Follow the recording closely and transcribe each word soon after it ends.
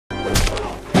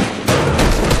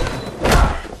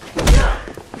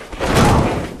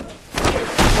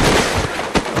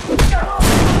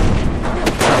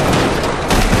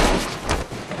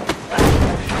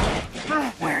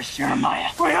Jeremiah.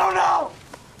 We don't know!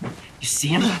 You see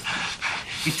him?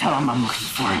 You tell him I'm looking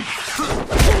for him.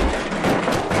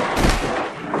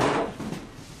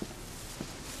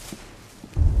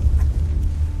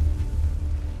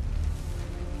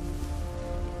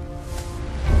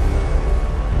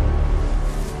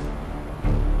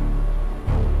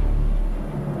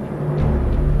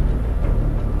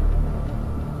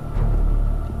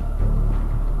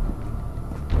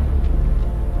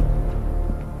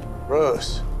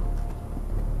 Bruce.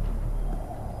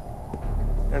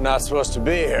 You're not supposed to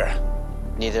be here.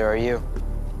 Neither are you.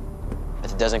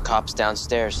 With a dozen cops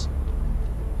downstairs.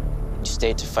 You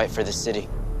stayed to fight for the city.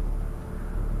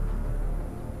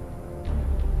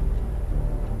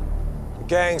 The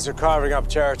gangs are carving up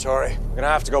territory. We're gonna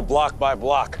have to go block by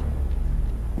block.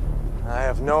 I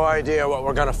have no idea what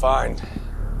we're gonna find.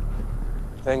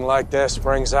 A thing like this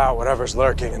brings out whatever's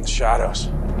lurking in the shadows.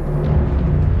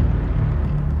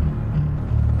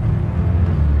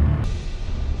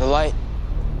 The light.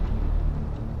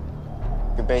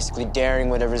 You're basically daring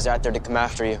whatever's out there to come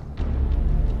after you.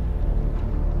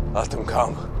 Let them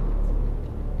come.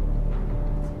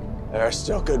 There are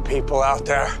still good people out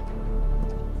there.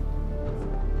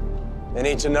 They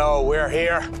need to know we're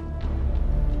here,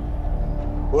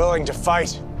 willing to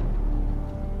fight.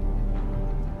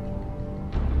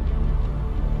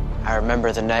 I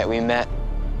remember the night we met.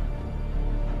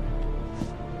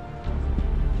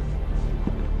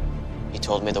 You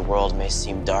told me the world may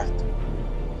seem dark.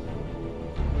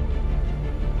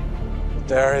 But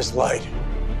there is light.